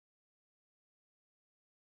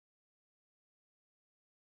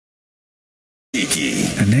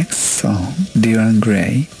Yoshiki. The next song, Dylan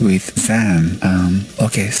Gray with Zan.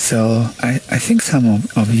 Okay, so I think some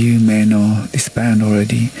of you may know this band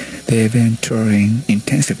already. They've been touring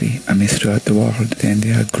intensively throughout the world, and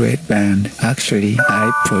they are a great band. Actually,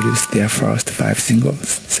 I produced their first 5 singles.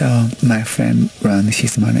 So my friend runs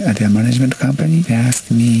their management company. They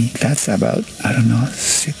asked me, that's about,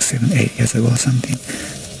 6, 7, 8 years ago or something.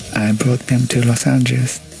 I brought them to Los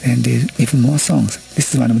Angeles and did even more songs.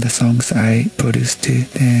 This is one of the songs I produced too.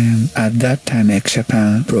 Then at that time,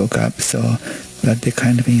 Japan broke up, but they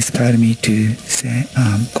kind of inspired me to say,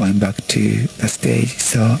 going back to the stage.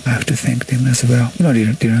 So I have to thank them as well. You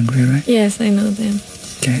know Dylan Gray, right? Yes, I know them.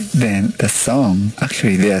 Okay, then the song,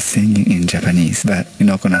 actually they are singing in Japanese, but you're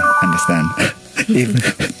not gonna understand.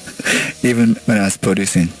 Even when I was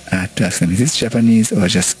producing, I had to ask them, is this Japanese or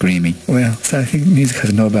just screaming? Well, so I think music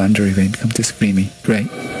has no boundary when it comes to screaming. Great.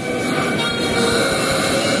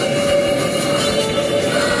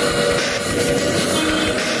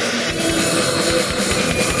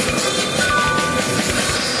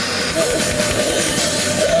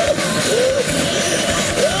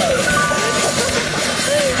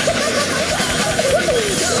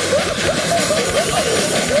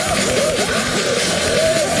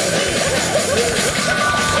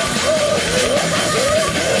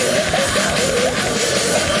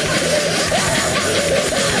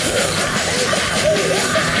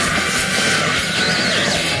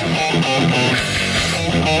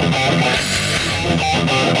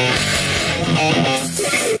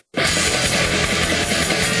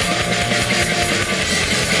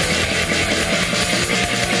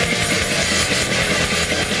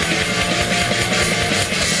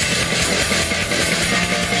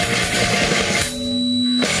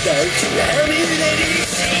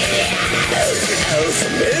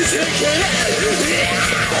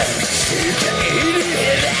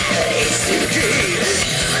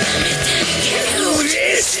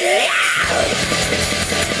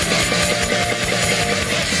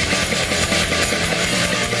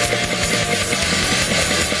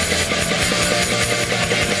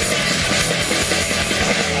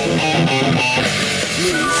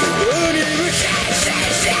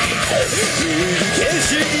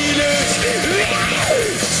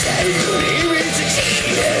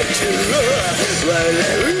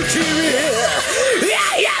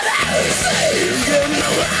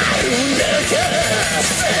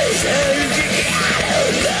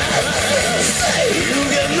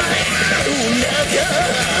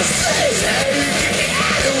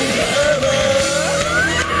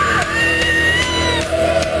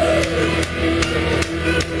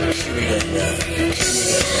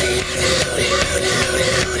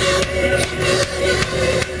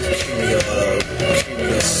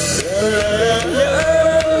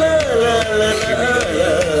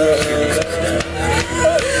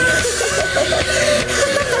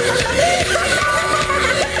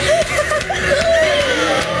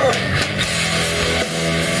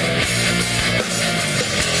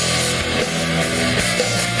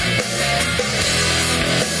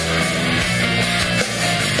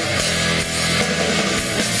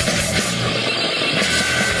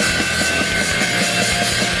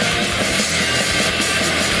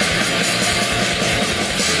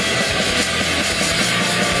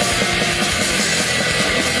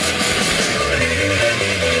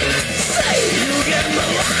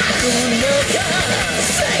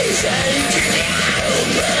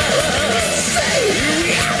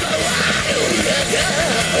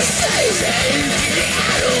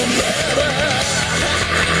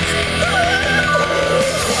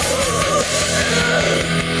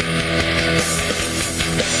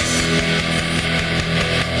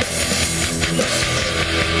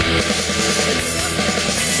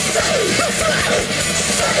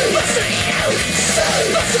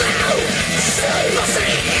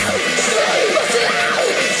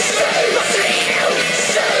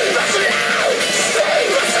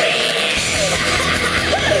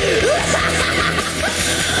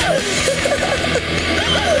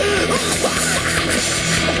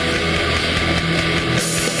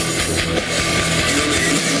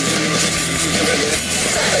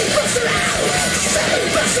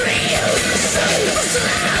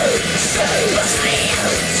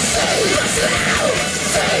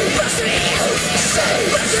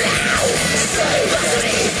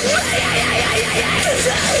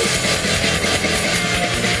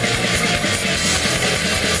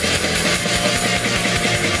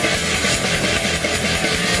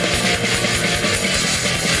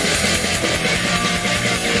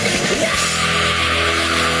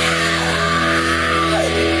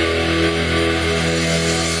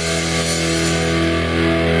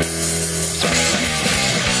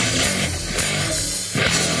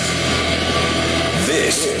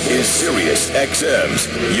 XM's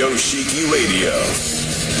Yoshiki Radio,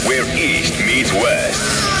 where East meets West.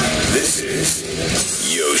 This is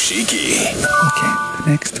Yoshiki. Okay,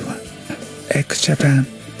 the next one. X Japan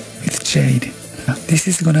with Jade. This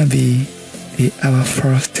is gonna be our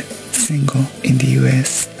first single in the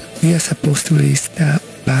US. We are supposed to release that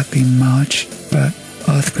back in March, but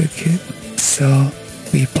earthquake hit, so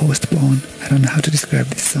we postponed. I don't know how to describe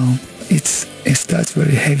this song. It starts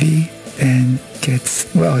very heavy and gets,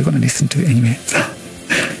 well, we're gonna listen to it anyway. So,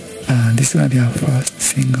 this is gonna be our first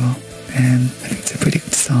single, and I think it's a pretty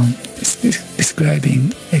good song. It's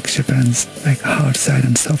describing X Japan's like hard side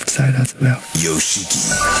and soft side as well.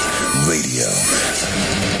 Yoshiki Radio.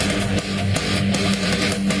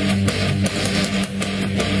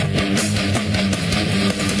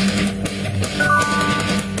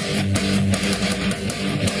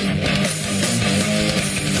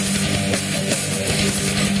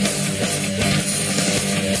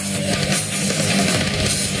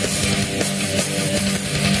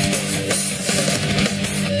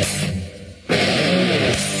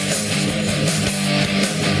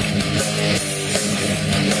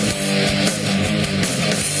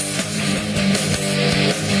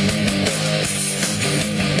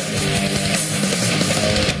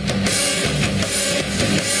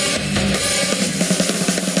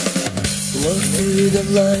 Walk through the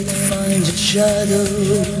light to find your shadow,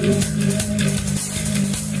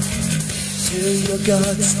 till your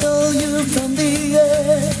God stole you from the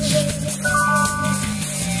edge.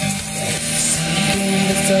 Seeking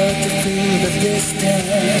the thought to feel the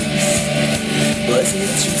distance, was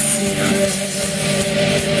it your secret?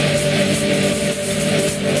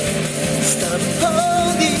 Stop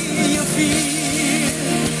holding your feet,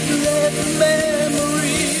 let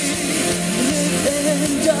memory live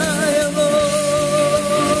and die alone.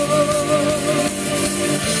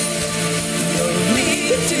 No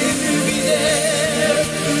need to be there,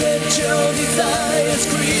 let your desires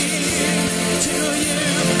scream till you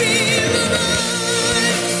feel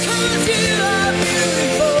alive. 'Cause you are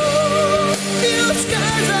beautiful, your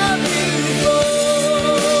skies are beautiful.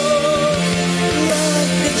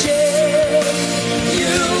 Like the gem,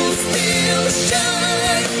 you'll still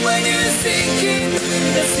shine when you're sinking to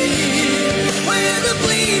the sea, where the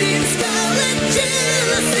bleeding scarlet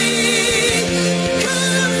jealousy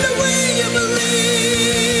comes the way you believe.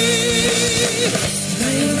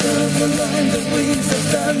 Think of the line, the wings of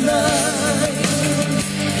the night.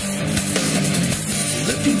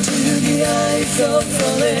 Look into the eyes of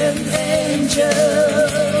fallen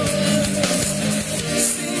angels.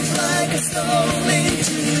 Seems like a soul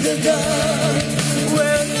into the dark,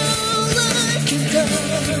 where no light can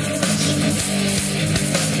touch.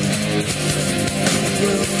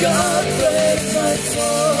 Will God break my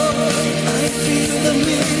fall? I feel the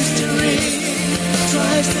mystery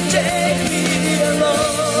tries to take me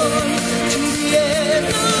along to the end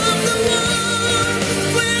of the world,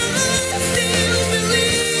 where I still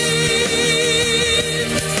believe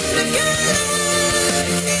the God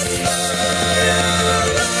is alright.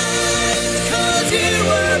 'Cause you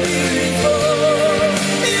were beautiful,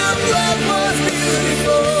 your blood was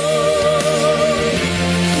beautiful.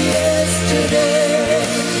 Yesterday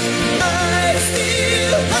I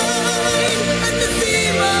still hide at the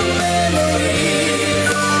seam of memory.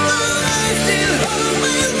 I still hold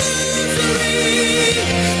my rosary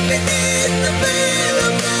beneath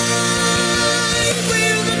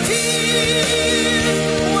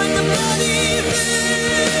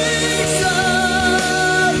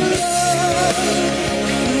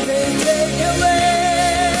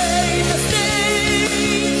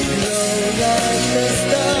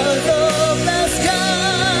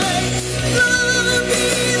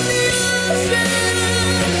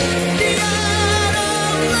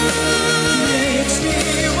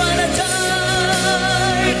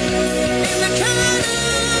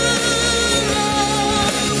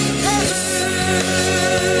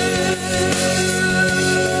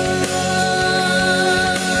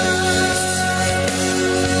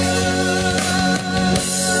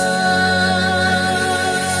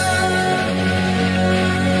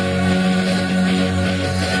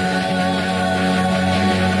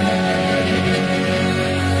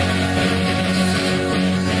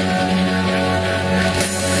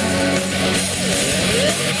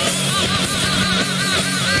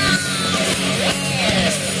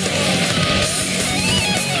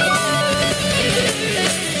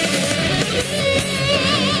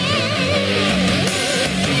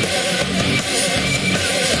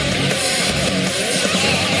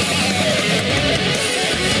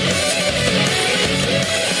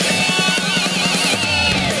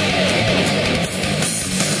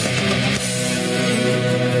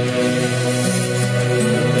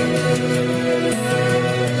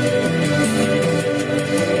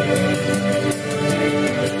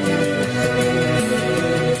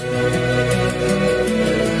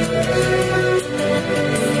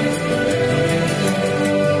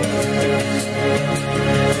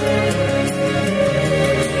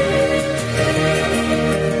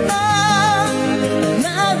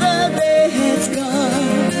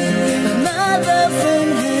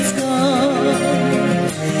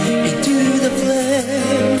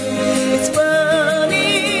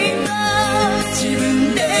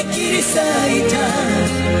切り裂いた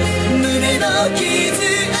胸の傷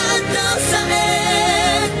跡さえ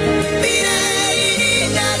未来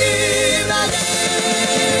になるまで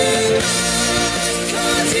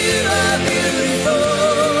Cause you are beautiful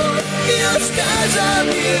Your scars are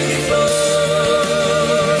beautiful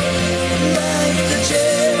Like the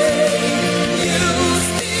jade You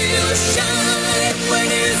still shine When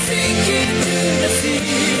you sink into the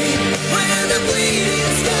sea Where the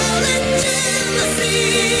bleeding scarlet jealousy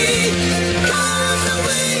Comes the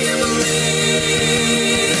way you believe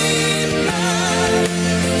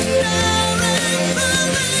Now and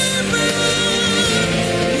forever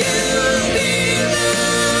You'll be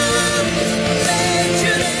loved Let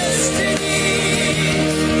your destiny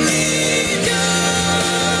lead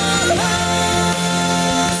your heart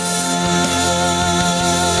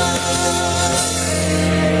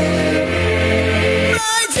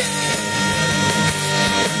My dear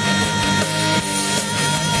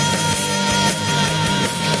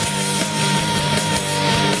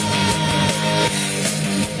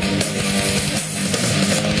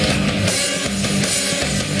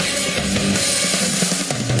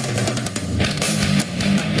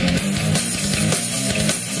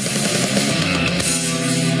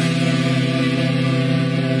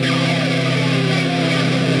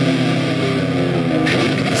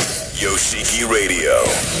Yoshiki Radio.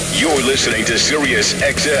 You're listening to Sirius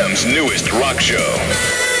XM's newest rock show.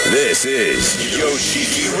 This is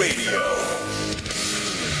Yoshiki Radio.